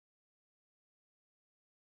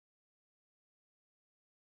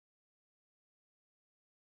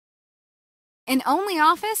In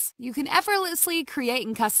ONLYOFFICE, you can effortlessly create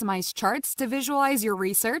and customize charts to visualize your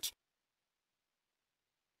research,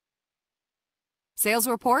 sales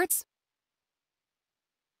reports,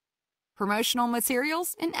 promotional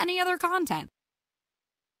materials, and any other content.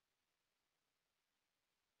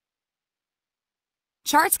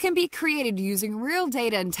 Charts can be created using real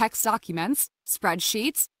data and text documents,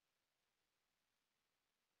 spreadsheets,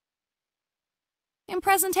 and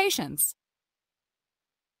presentations.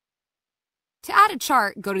 To add a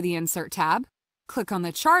chart, go to the Insert tab, click on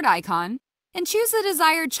the chart icon, and choose the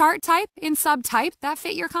desired chart type and subtype that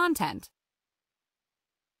fit your content.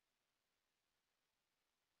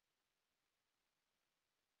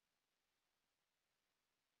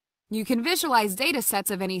 You can visualize data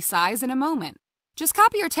sets of any size in a moment. Just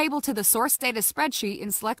copy your table to the source data spreadsheet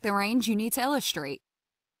and select the range you need to illustrate.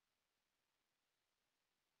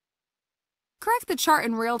 Correct the chart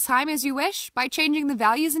in real time as you wish by changing the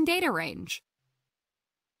values in data range.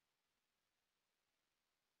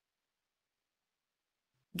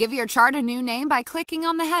 Give your chart a new name by clicking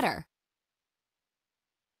on the header.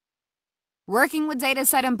 Working with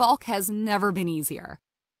dataset in bulk has never been easier.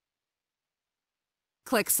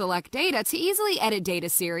 Click Select Data to easily edit data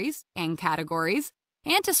series and categories,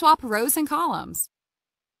 and to swap rows and columns.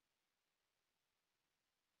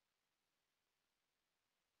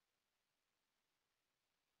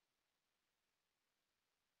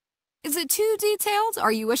 Is it too detailed,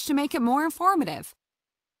 or you wish to make it more informative?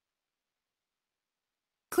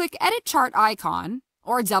 Click Edit Chart icon,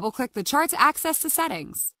 or double-click the chart to access the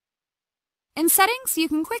settings. In Settings, you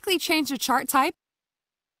can quickly change the chart type,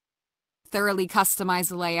 thoroughly customize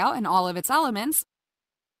the layout and all of its elements,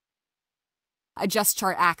 adjust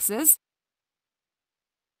chart axes,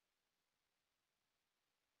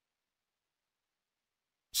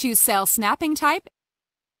 choose cell snapping type,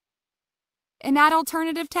 and add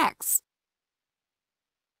alternative text.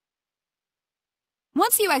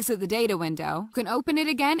 Once you exit the data window, you can open it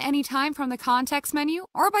again anytime from the context menu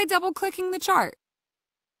or by double-clicking the chart.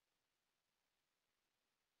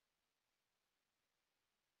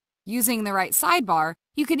 Using the right sidebar,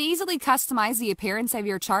 you can easily customize the appearance of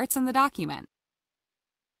your charts in the document.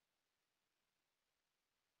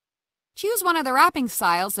 Choose one of the wrapping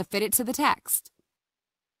styles to fit it to the text.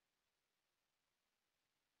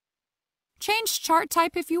 Change chart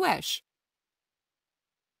type if you wish.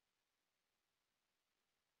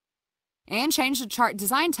 And change the chart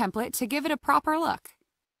design template to give it a proper look.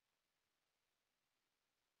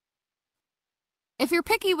 If you're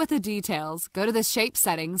picky with the details, go to the shape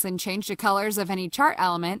settings and change the colors of any chart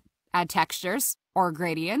element, add textures or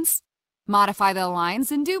gradients, modify the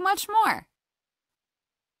lines, and do much more.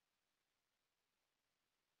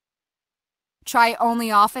 Try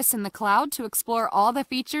ONLYOFFICE in the cloud to explore all the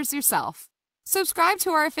features yourself. Subscribe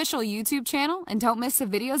to our official YouTube channel and don't miss the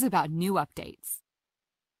videos about new updates.